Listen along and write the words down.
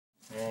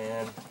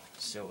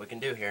see what we can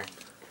do here.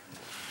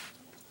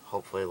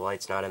 Hopefully the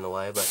light's not in the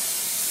way, but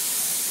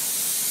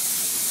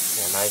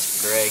got a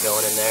nice gray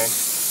going in there.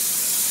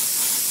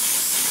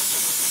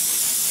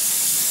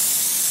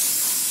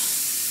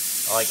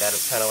 I like that,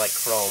 it's kind of like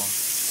chrome.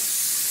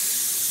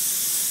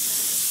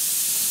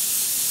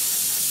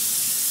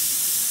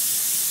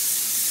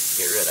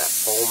 Get rid of that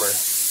foamer.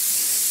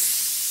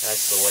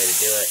 That's the way to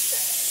do it.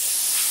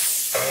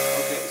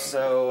 Okay,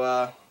 so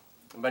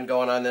I've been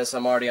going on this.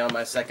 I'm already on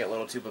my second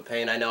little tube of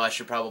paint. I know I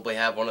should probably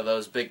have one of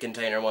those big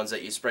container ones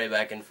that you spray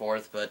back and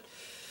forth, but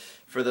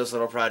for this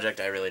little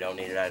project I really don't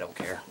need it. I don't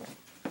care.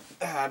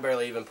 I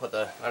barely even put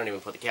the, I don't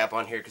even put the cap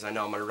on here because I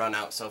know I'm going to run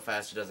out so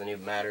fast it doesn't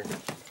even matter.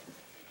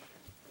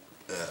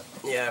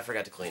 Yeah, I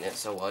forgot to clean it,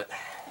 so what?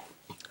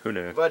 Who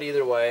knew? But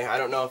either way, I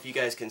don't know if you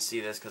guys can see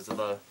this because of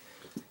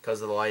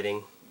the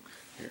lighting.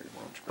 Here,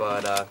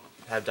 but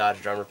have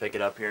Dodge Drummer pick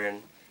it up here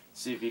and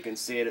see if you can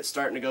see it. It's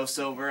starting to go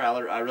silver.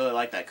 I really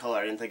like that color.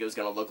 I didn't think it was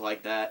going to look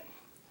like that.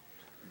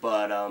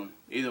 But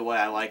either way,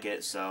 I like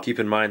it. So keep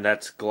in mind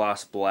that's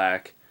gloss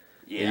black.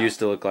 Yeah. It used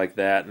to look like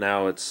that.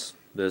 Now it's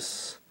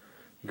this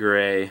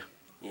gray.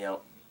 Yep.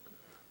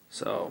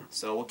 So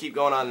we'll keep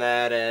going on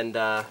that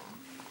and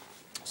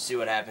see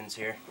what happens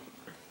here.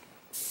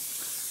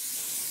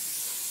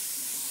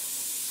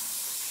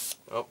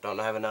 Oh, don't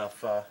have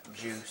enough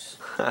juice.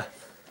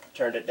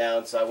 Turned it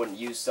down so I wouldn't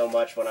use so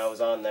much when I was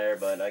on there,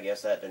 but I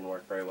guess that didn't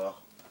work very well.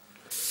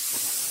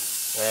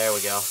 There we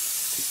go.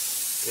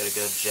 Get a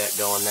good jet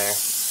going there.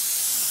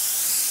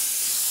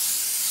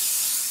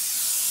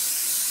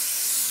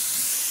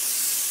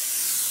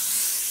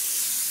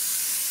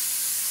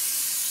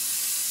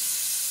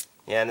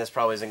 Yeah, and this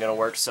probably isn't going to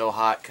work so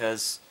hot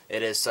because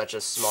it is such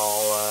a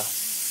small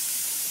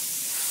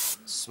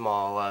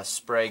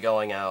spray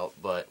going out,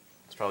 but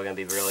it's probably going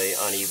to be really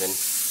uneven.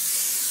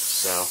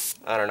 So,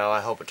 I don't know, I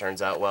hope it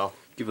turns out well.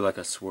 give it like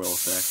a swirl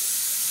effect.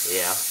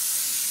 Yeah.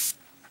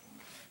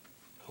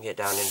 Get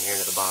down in here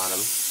to the bottom.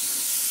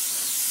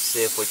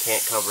 See if we can't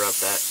cover up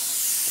that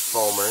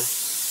foamer.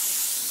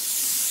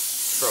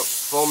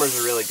 Foamer's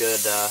a really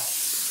good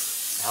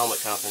helmet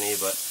company,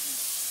 but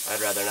I'd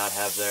rather not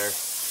have their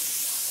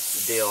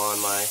deal on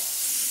my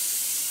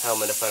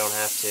helmet if I don't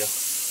have to.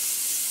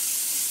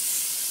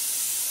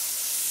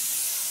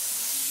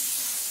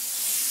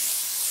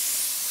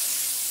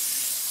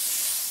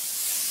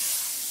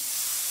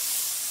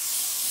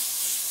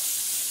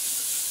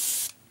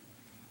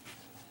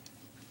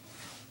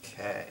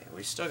 Okay,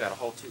 we still got a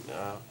whole tube,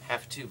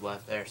 half a tube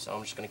left there, so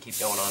I'm just going to keep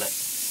going on it.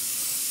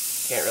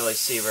 Can't really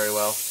see very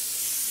well.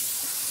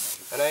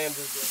 And I am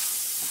just...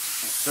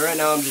 So right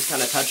now I'm just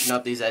kind of touching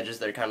up these edges.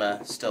 They're kind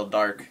of still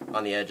dark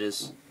on the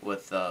edges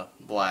with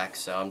black,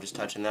 so I'm just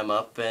touching them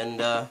up and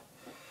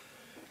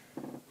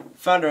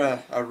found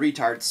a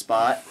retard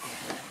spot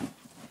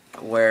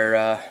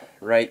where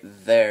right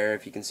there,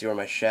 if you can see where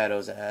my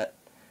shadow's at,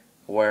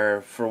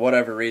 where for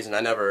whatever reason I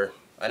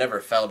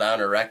never fell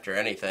down or wrecked or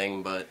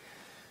anything, but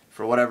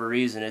for whatever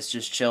reason it's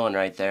just chilling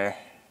right there.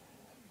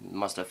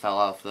 Must have fell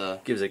off the...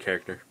 Gives it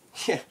character.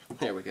 Yeah,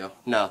 there we go.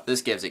 No,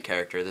 this gives it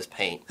character, this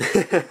paint.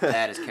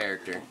 That is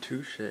character.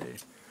 Touche.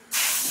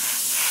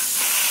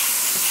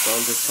 So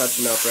I'm just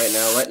touching up right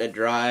now, letting it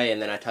dry,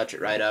 and then I touch it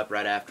right up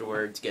right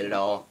afterwards, get it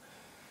all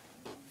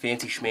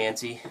fancy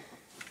schmancy.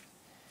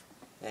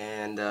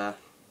 And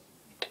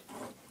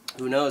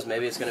who knows,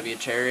 maybe it's going to be a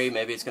cherry,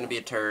 maybe it's going to be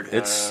a turd. I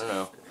don't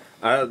know.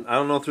 I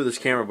don't know through this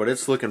camera, but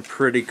it's looking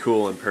pretty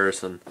cool in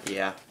person.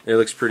 Yeah. It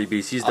looks pretty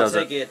beast. He does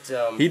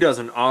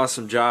an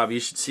awesome job. You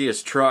should see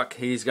his truck.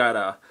 He's got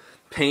a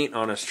paint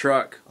on his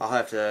truck. I'll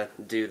have to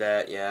do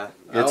that, yeah.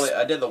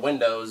 I did the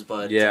windows,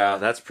 but... Yeah,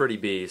 that's pretty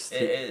beast.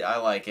 I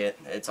like it.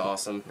 It's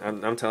awesome.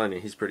 I'm telling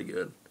you, he's pretty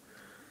good.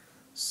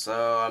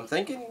 So, I'm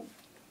thinking...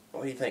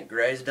 What do you think?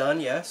 Gray's done,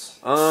 yes?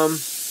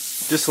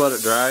 Just let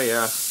it dry,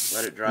 yeah.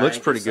 Let it dry. Looks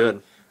pretty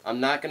good. I'm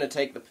not going to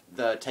take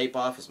the tape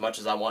off as much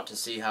as I want to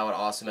see how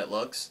awesome it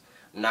looks.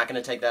 I'm not going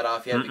to take that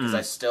off yet because I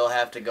still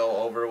have to go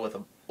over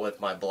with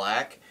my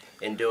black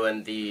and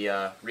doing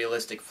the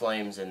realistic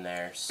flames in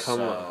there.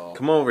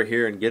 Come over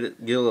here and get a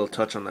little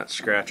touch on that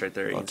scratch right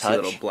there. You can see a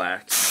little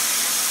black.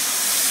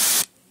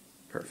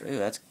 Perfect. Ooh,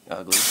 that's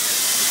ugly.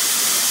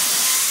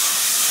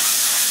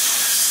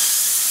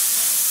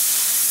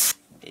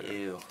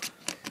 Ew.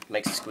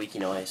 Makes a squeaky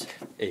noise.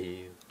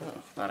 Ew. Oh,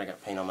 thought I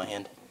got paint on my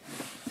hand.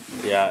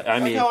 Yeah, I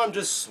mean... Look how I'm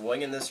just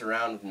swinging this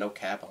around with no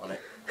cap on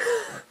it.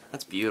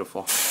 That's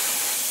beautiful.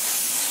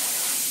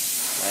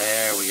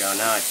 There we go.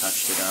 Now I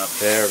touched it up.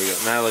 There we go.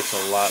 Now it looks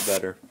a lot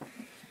better.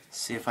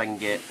 See if I can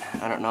get...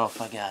 I don't know if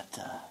I got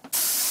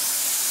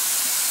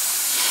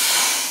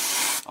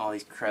all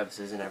these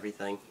crevices and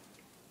everything.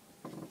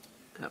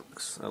 That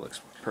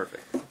looks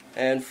perfect.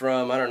 And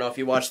from... I don't know if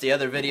you watched the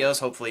other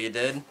videos. Hopefully you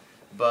did.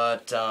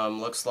 But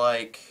looks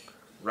like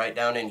right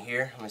down in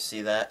here. Let me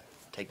see that.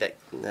 Take that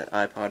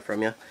iPod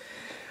from you.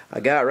 I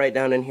got right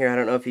down in here. I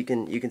don't know if you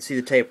can see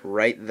the tape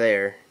right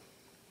there.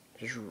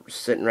 Just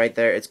sitting right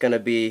there. It's going to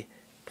be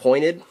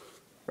pointed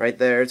right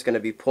there. It's going to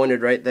be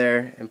pointed right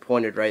there and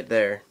pointed right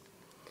there.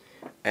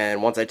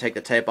 and once I take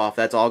the tape off,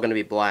 that's all going to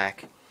be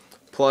black.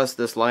 Plus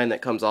this line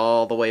that comes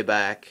all the way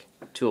back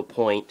to a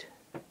point.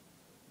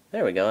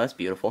 There we go, that's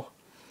beautiful.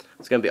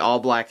 It's going to be all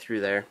black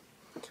through there.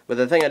 But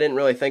the thing I didn't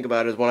really think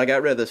about is when I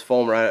got rid of this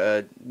foam,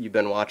 you've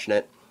been watching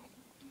it,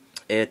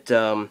 it's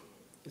going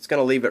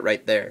to leave it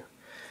right there.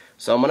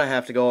 So I'm going to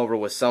have to go over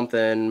with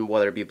something,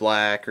 whether it be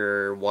black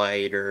or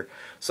white or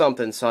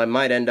something. So I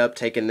might end up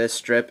taking this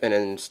strip, and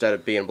instead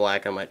of being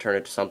black, I might turn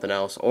it to something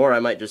else. Or I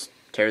might just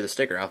tear the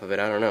sticker off of it,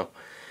 I don't know.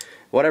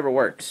 Whatever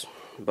works.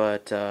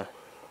 But,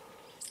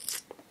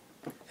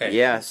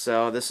 yeah,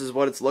 so this is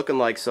what it's looking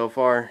like so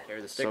far.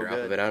 Tear the sticker off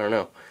of it, I don't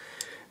know.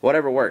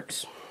 Whatever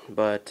works.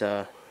 But,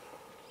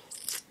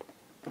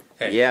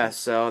 yeah,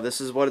 so this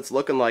is what it's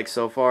looking like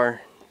so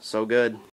far. So good.